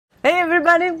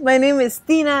everybody, my name is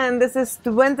Tina and this is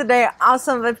 20-day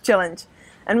awesome web challenge,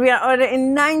 and we are already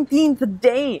in 19th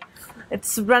day.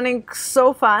 It's running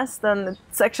so fast and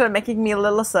it's actually making me a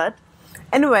little sad.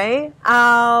 Anyway,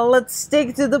 let's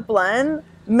stick to the plan,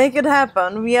 make it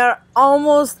happen. We are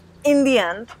almost in the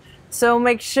end, so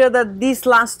make sure that these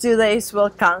last 2 days will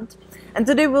count. And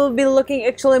today we'll be looking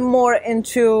actually more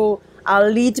into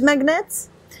lead magnets.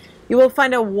 You will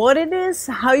find out what it is,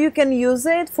 how you can use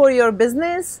it for your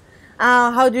business,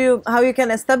 how you can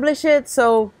establish it.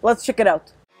 So let's check it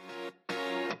out.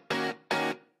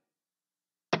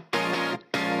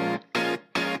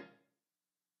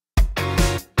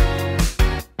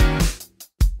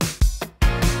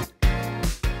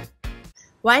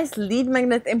 Why is lead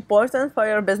magnet important for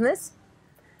your business?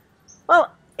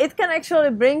 Well, it can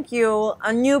actually bring you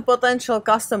a new potential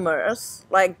customers,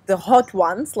 like the hot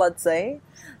ones, let's say.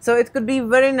 So it could be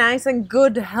very nice and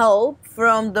good help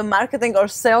from the marketing or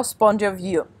sales point of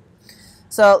view.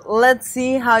 So let's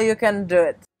see how you can do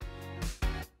it.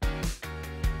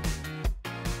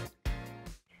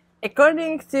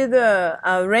 According to the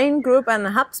Rain Group and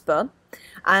HubSpot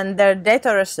and their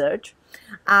data research,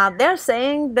 they're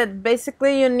saying that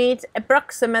basically you need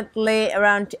approximately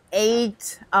around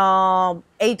eight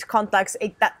contacts,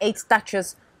 eight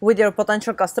touches with your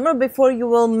potential customer before you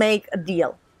will make a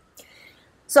deal.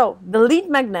 So the lead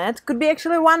magnet could be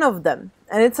actually one of them,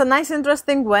 and it's a nice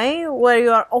interesting way where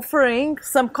you are offering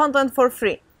some content for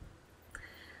free.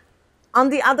 On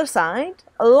the other side,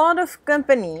 a lot of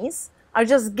companies are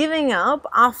just giving up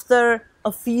after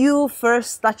a few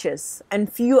first touches, and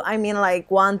few I mean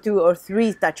like 1, 2 or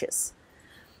 3 touches.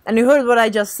 And you heard what I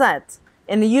just said,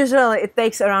 and usually it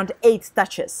takes around 8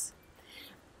 touches.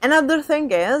 Another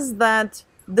thing is that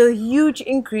the huge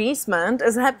increasement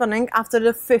is happening after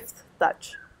the 5th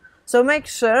touch. So make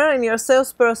sure in your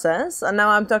sales process, and now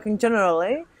I'm talking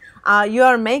generally, you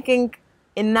are making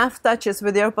enough touches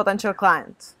with your potential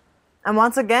client. And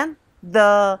once again,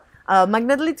 the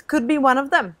magnet lead could be one of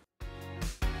them.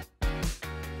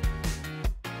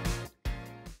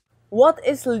 What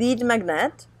is lead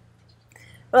magnet?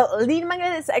 Well, lead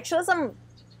magnet is actually some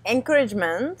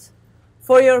encouragement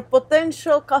for your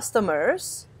potential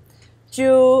customers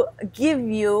to give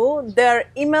you their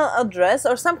email address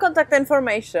or some contact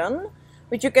information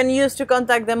which you can use to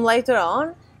contact them later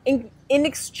on in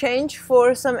exchange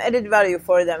for some added value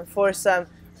for them, for some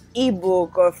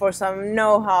ebook or for some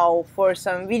know-how, for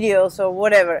some videos or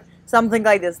whatever, something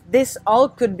like this. This all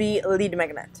could be a lead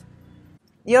magnet.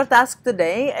 Your task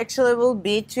today actually will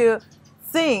be to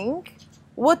think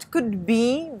what could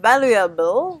be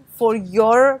valuable for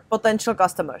your potential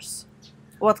customers.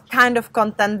 What kind of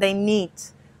content they need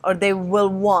or they will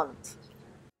want.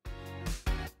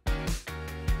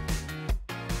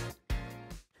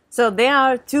 So there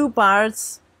are 2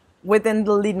 parts within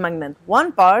the lead magnet.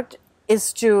 One part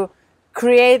is to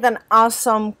create an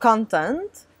awesome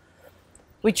content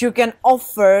which you can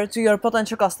offer to your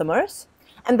potential customers.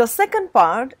 And the second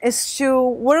part is to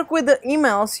work with the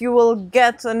emails you will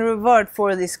get and reward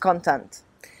for this content.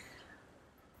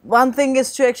 One thing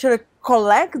is to actually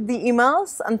collect the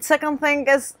emails, and second thing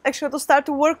is actually to start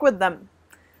to work with them,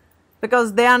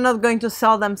 because they are not going to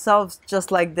sell themselves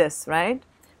just like this, right?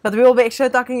 But we will be actually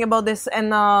talking about this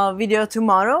in a video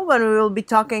tomorrow when we will be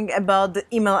talking about the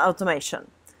email automation.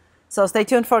 So stay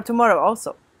tuned for tomorrow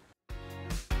also.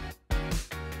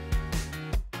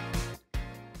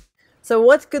 So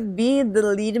what could be the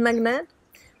lead magnet?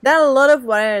 There are a lot of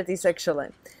varieties actually.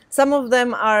 Some of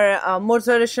them are more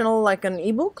traditional, like an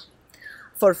ebook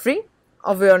for free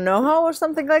of your know-how or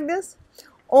something like this.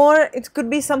 Or it could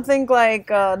be something like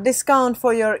a discount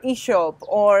for your e-shop,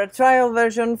 or a trial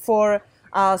version for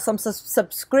some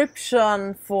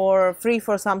subscription for free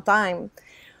for some time.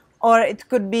 Or it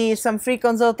could be some free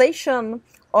consultation,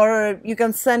 or you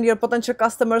can send your potential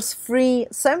customers free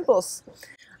samples.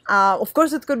 Of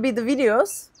course, it could be the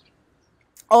videos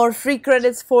or free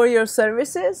credits for your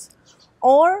services,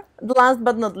 or last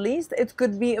but not least, it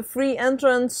could be a free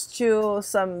entrance to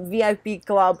some VIP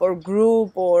club or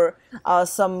group, or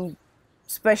some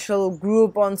special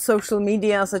group on social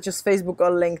media such as Facebook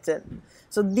or LinkedIn.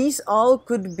 So these all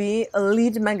could be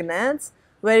lead magnets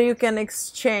where you can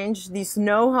exchange these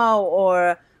know-how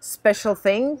or special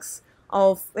things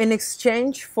in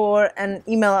exchange for an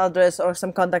email address or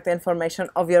some contact information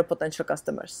of your potential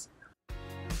customers.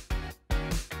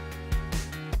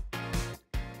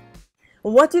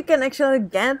 What you can actually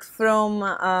get from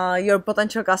your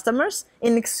potential customers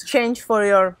in exchange for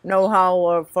your know-how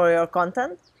or for your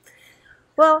content?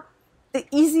 Well, the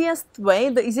easiest way,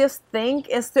 the easiest thing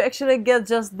is to actually get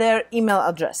just their email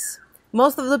address.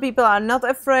 Most of the people are not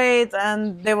afraid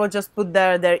and they will just put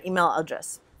their email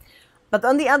address. But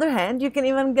on the other hand, you can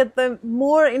even get them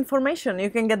more information. You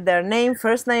can get their name,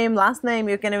 first name, last name.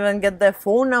 You can even get their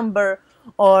phone number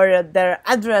or their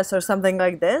address or something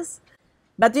like this.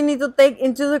 But you need to take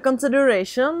into the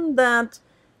consideration that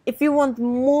if you want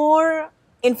more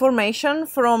information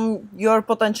from your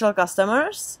potential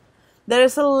customers, there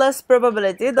is a less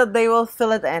probability that they will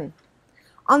fill it in.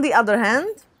 On the other hand,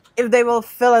 if they will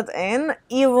fill it in,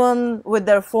 even with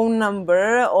their phone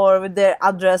number or with their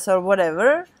address or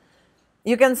whatever,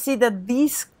 you can see that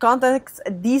these contacts,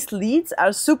 these leads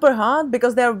are super hot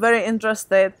because they are very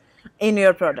interested in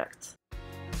your product.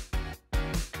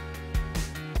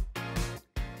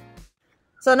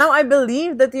 So now I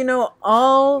believe that you know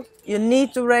all you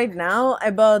need to right now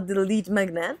about the lead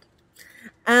magnet,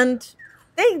 and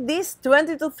take these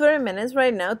 20 to 30 minutes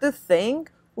right now to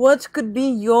think what could be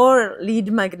your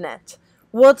lead magnet,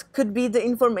 what could be the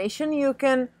information you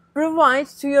can provide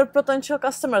to your potential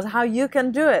customers, how you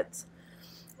can do it.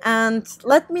 And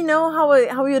let me know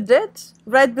how you did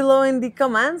right below in the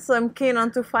comments. I'm keen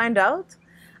on to find out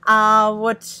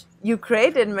what you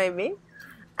created maybe.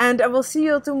 And I will see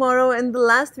you tomorrow in the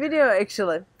last video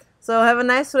actually. So have a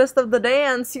nice rest of the day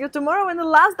and see you tomorrow in the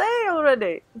last day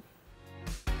already.